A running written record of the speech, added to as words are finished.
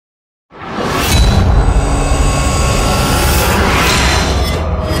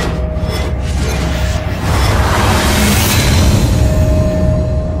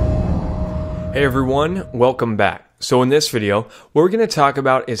Hey everyone, welcome back. So in this video, what we're going to talk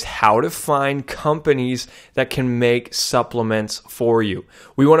about is how to find companies that can make supplements for you.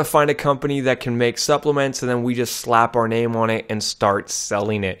 We want to find a company that can make supplements and then we just slap our name on it and start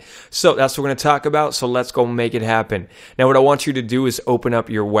selling it. So that's what we're going to talk about. So let's go make it happen. Now what I want you to do is open up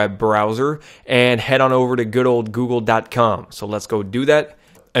your web browser and head on over to google.com. So let's go do that.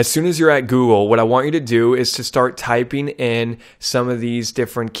 As soon as you're at Google, what I want you to do is to start typing in some of these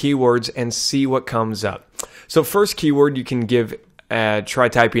different keywords and see what comes up. So first keyword you can try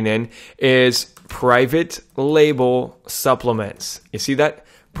typing in is private label supplements. You see that?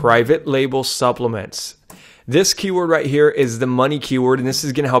 Private label supplements. This keyword right here is the money keyword, and this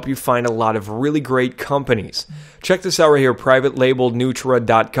is going to help you find a lot of really great companies. Check this out right here,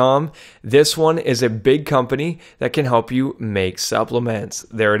 privatelabelnutra.com. This one is a big company that can help you make supplements.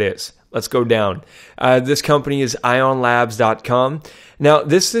 There it is. Let's go down. This company is ionlabs.com. Now,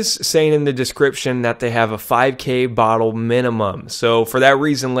 this is saying in the description that they have a 5K bottle minimum. So for that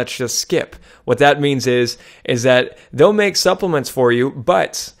reason, let's just skip. What that means is that they'll make supplements for you,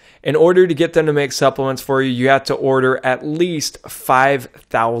 but in order to get them to make supplements for you, you have to order at least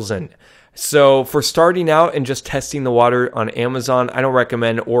 5,000. So for starting out and just testing the water on Amazon, I don't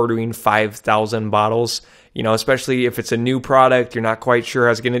recommend ordering 5,000 bottles, especially if it's a new product, you're not quite sure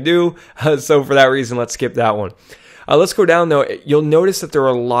how it's going to do. So for that reason, let's skip that one. Let's go down though. You'll notice that there are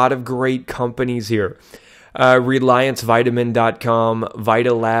a lot of great companies here. RelianceVitamin.com,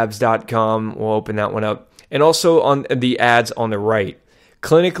 Vitalabs.com. We'll open that one up. And also on the ads on the right.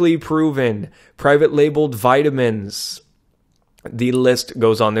 Clinically proven, private labeled vitamins. The list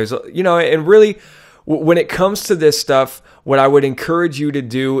goes on. There's, and really, when it comes to this stuff, what I would encourage you to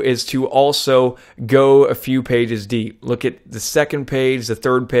do is to also go a few pages deep. Look at the second page, the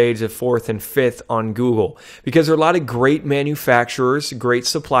third page, the fourth and fifth on Google, because there are a lot of great manufacturers, great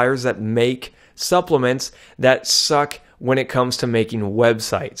suppliers that make supplements that suck when it comes to making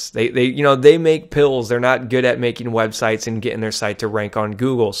websites. They make pills. They're not good at making websites and getting their site to rank on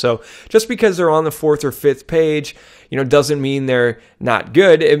Google. So just because they're on the fourth or fifth page, doesn't mean they're not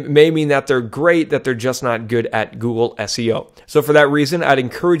good. It may mean that they're great, that they're just not good at Google SEO. So for that reason, I'd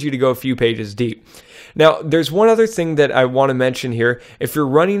encourage you to go a few pages deep. Now, there's one other thing that I want to mention here. If you're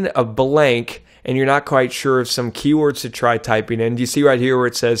running a blank and you're not quite sure of some keywords to try typing in, do you see right here where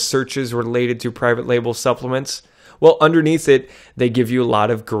it says searches related to private label supplements? Well, underneath it, they give you a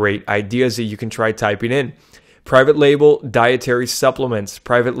lot of great ideas that you can try typing in. Private label dietary supplements,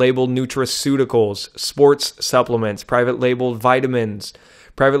 private label nutraceuticals, sports supplements, private label vitamins,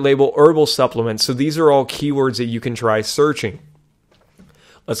 private label herbal supplements. So these are all keywords that you can try searching.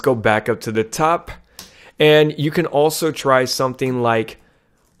 Let's go back up to the top. And you can also try something like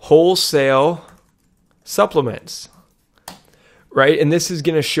wholesale supplements, right? And this is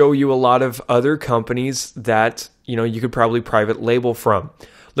going to show you a lot of other companies that you could probably private label from.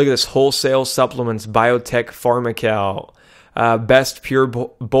 Look at this: wholesale supplements, Biotech Pharmacal, Best Pure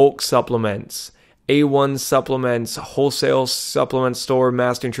Bulk Supplements, A1 Supplements, Wholesale Supplement Store,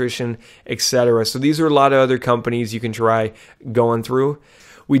 Mass Nutrition, etc. So these are a lot of other companies you can try going through.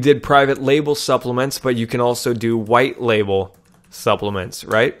 We did private label supplements, but you can also do white label supplements,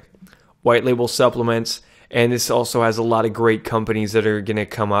 right? White label supplements. And this also has a lot of great companies that are going to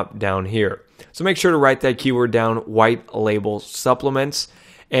come up down here. So make sure to write that keyword down, white label supplements.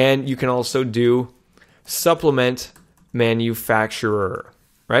 And you can also do supplement manufacturer,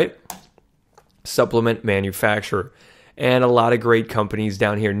 right? Supplement manufacturer. And a lot of great companies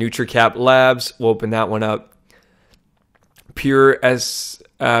down here. NutriCap Labs, we'll open that one up. Pure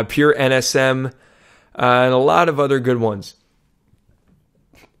NSM, and a lot of other good ones.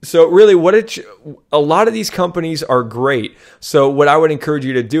 So really, a lot of these companies are great. So what I would encourage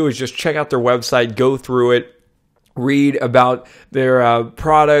you to do is just check out their website, go through it, read about their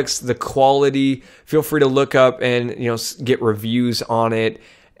products, the quality. Feel free to look up and get reviews on it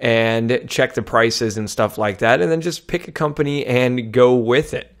and check the prices and stuff like that. And then just pick a company and go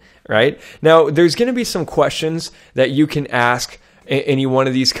with it, right? Now, there's going to be some questions that you can ask any one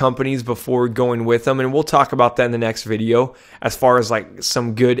of these companies before going with them, and we'll talk about that in the next video as far as like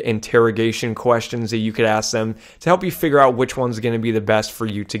some good interrogation questions that you could ask them to help you figure out which one's going to be the best for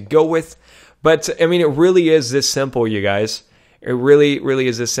you to go with. But I mean, it really is this simple, you guys. It really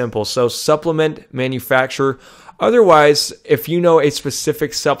is this simple. So supplement manufacturer. Otherwise, if you know a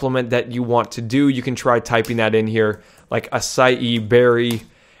specific supplement that you want to do, you can try typing that in here, like acai berry,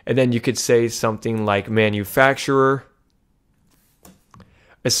 and then you could say something like manufacturer.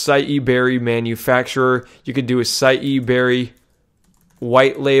 Acai berry manufacturer. You could do acai berry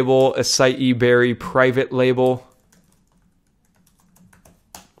white label, acai berry private label.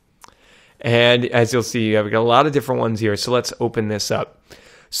 And as you'll see, I've got a lot of different ones here. So let's open this up.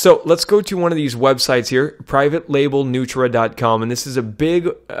 So let's go to one of these websites here, privatelabelnutra.com. And this is a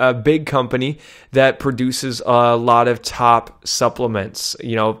big company that produces a lot of top supplements.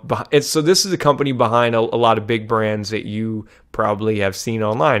 You know, so this is a company behind a lot of big brands that you probably have seen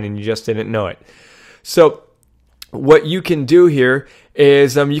online and you just didn't know it. So what you can do here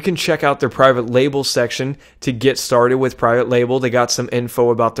is you can check out their private label section to get started with private label. They got some info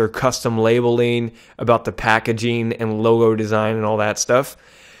about their custom labeling, about the packaging and logo design and all that stuff.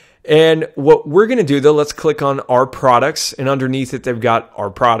 And what we're going to do, though, let's click on our products, and underneath it, they've got our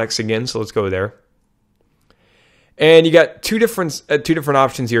products again. So let's go there. And you got two different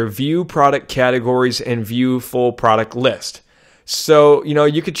options here: view product categories and view full product list. So, you know,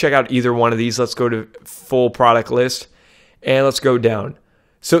 you could check out either one of these. Let's go to full product list and let's go down.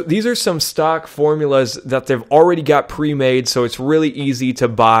 So these are some stock formulas that they've already got pre-made, so it's really easy to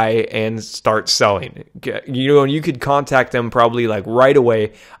buy and start selling. You know, you could contact them probably like right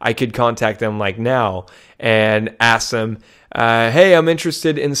away. I could contact them like now and ask them, hey, I'm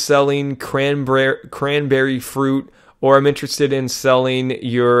interested in selling cranberry fruit, or I'm interested in selling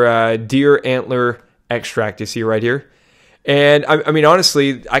your deer antler extract. You see right here? And I mean,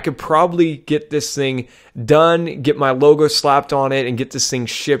 honestly, I could probably get this thing done, get my logo slapped on it, and get this thing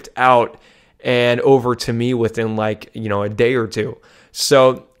shipped out and over to me within like, you know, a day or two.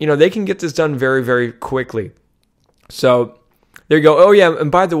 So, you know, they can get this done very, very quickly. So there you go. Oh yeah,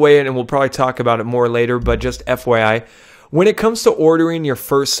 and by the way, and we'll probably talk about it more later, but just FYI, when it comes to ordering your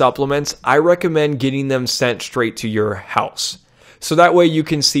first supplements, I recommend getting them sent straight to your house. So that way you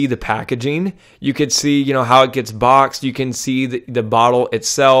can see the packaging, you could see, you know, how it gets boxed, you can see the bottle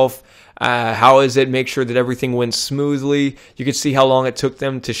itself, how is it, make sure that everything went smoothly, you can see how long it took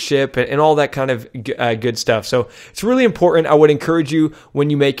them to ship and all that kind of good stuff. So it's really important. I would encourage you when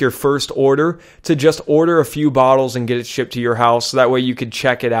you make your first order to just order a few bottles and get it shipped to your house. So that way you could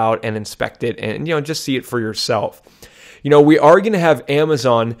check it out and inspect it and, you know, just see it for yourself. You know, we are going to have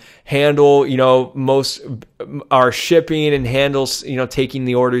Amazon handle, you know, most our shipping and handles, you know, taking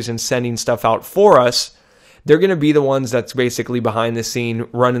the orders and sending stuff out for us. They're going to be the ones that's basically behind the scene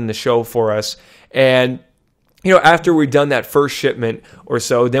running the show for us. And, you know, after we've done that first shipment or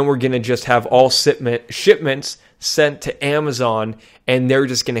so, then we're going to just have all shipments sent to Amazon, and they're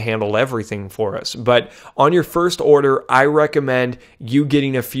just going to handle everything for us. But on your first order, I recommend you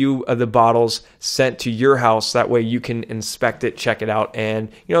getting a few of the bottles sent to your house. That way you can inspect it, check it out, and,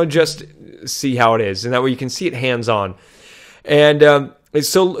 you know, just see how it is. And that way you can see it hands-on. And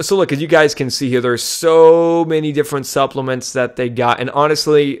so look, as you guys can see here, there's so many different supplements that they got. And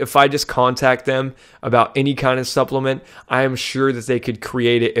honestly, if I just contact them about any kind of supplement, I am sure that they could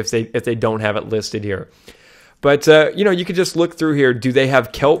create it if they don't have it listed here. But, you know, you could just look through here. Do they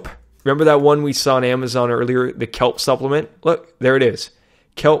have kelp? Remember that one we saw on Amazon earlier, the kelp supplement? Look, there it is.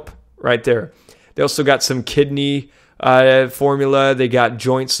 Kelp right there. They also got some kidney formula. They got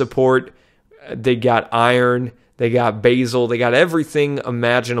joint support. They got iron. They got basil. They got everything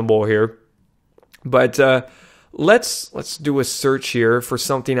imaginable here. But let's do a search here for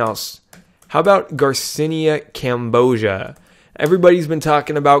something else. How about Garcinia cambogia? Everybody's been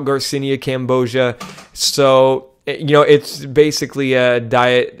talking about Garcinia cambogia. So, you know, it's basically a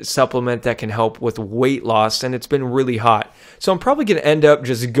diet supplement that can help with weight loss, and it's been really hot. So I'm probably going to end up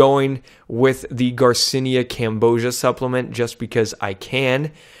just going with the Garcinia cambogia supplement just because I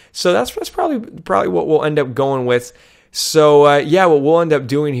can. So that's probably what we'll end up going with. So, yeah, what we'll end up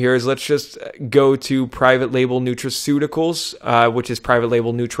doing here is let's just go to Private Label Nutraceuticals, which is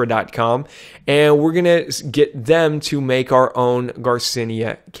privatelabelnutra.com, and we're going to get them to make our own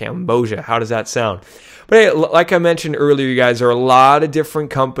Garcinia cambogia. How does that sound? But hey, like I mentioned earlier, you guys, there are a lot of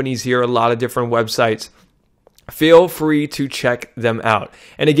different companies here, a lot of different websites. Feel free to check them out.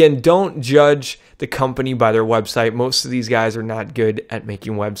 And again, don't judge the company by their website. Most of these guys are not good at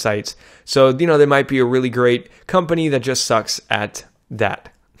making websites. So, you know, they might be a really great company that just sucks at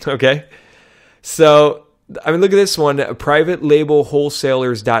that. Okay? So, I mean, look at this one,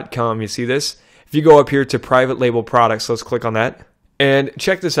 privatelabelwholesalers.com. You see this? If you go up here to private label products, let's click on that. And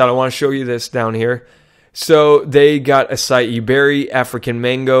check this out. I want to show you this down here. So they got acai berry, African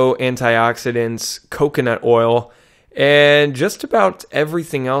mango, antioxidants, coconut oil, and just about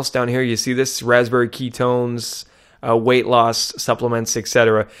everything else down here. You see this, raspberry ketones, weight loss supplements,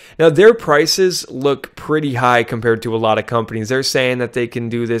 etc. Now their prices look pretty high compared to a lot of companies. They're saying that they can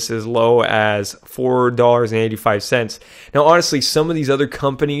do this as low as $4.85. Now honestly, some of these other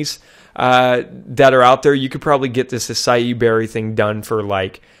companies that are out there, you could probably get this acai berry thing done for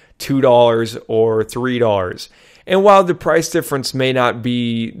like $2 or $3. And while the price difference may not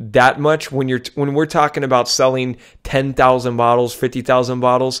be that much, when we're talking about selling 10,000 bottles, 50,000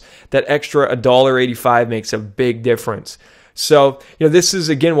 bottles, that extra $1.85 makes a big difference. So, this is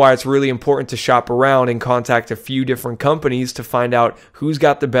again why it's really important to shop around and contact a few different companies to find out who's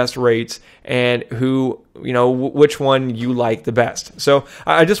got the best rates and who, which one you like the best. So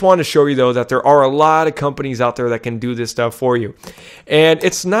I just want to show you though that there are a lot of companies out there that can do this stuff for you. And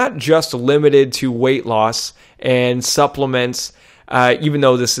it's not just limited to weight loss and supplements, even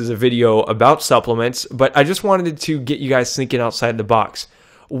though this is a video about supplements, but I just wanted to get you guys thinking outside the box.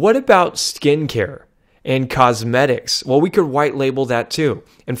 What about skincare and cosmetics? Well, we could white label that too.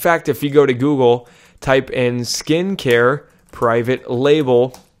 In fact, if you go to Google, type in skincare private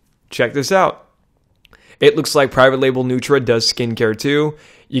label, check this out. It looks like Private Label Nutra does skincare too.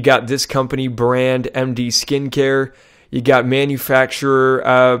 You got this company brand MD Skincare. You got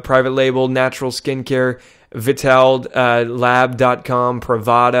manufacturer Private Label Natural Skincare, vitallab.com,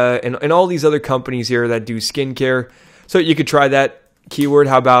 Pravada, and all these other companies here that do skincare. So you could try that keyword.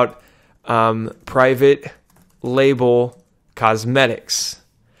 How about private label cosmetics,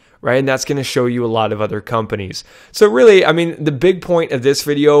 right? And that's going to show you a lot of other companies. So really, the big point of this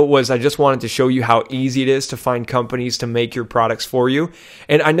video was I just wanted to show you how easy it is to find companies to make your products for you.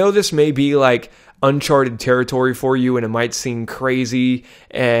 And I know this may be like uncharted territory for you, and it might seem crazy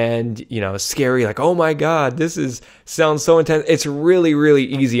and scary, like, oh my god, sounds so intense. It's really, really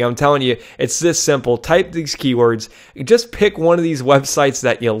easy. I'm telling you, it's this simple. Type these keywords, just pick one of these websites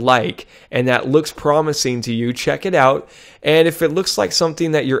that you like and that looks promising to you, check it out, and if it looks like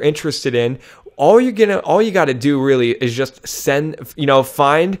something that you're interested in, all you got to do really is just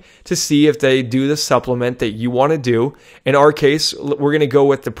find to see if they do the supplement that you want to do. In our case, we're going to go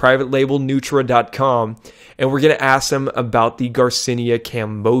with the privatelabelnutra.com, and we're going to ask them about the Garcinia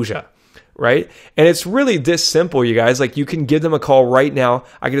cambogia, right? And it's really this simple, you guys. Like, you can give them a call right now.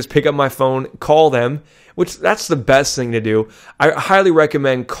 I can just pick up my phone, call them, which that's the best thing to do. I highly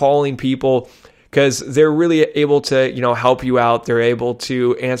recommend calling people, because they're really able to, help you out. They're able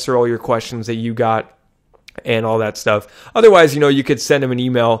to answer all your questions that you got and all that stuff. Otherwise, you could send them an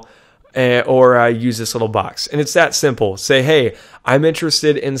email or use this little box. And it's that simple. Say, hey, I'm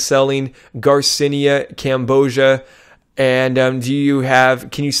interested in selling Garcinia cambogia, and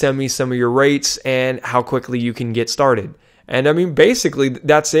can you send me some of your rates and how quickly you can get started? And basically,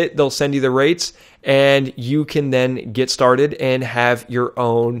 that's it. They'll send you the rates, and you can then get started and have your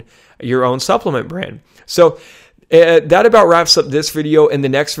own supplement brand. So that about wraps up this video. In the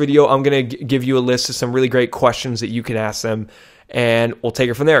next video, I'm going to give you a list of some really great questions that you can ask them, and we'll take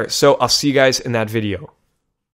it from there. So I'll see you guys in that video.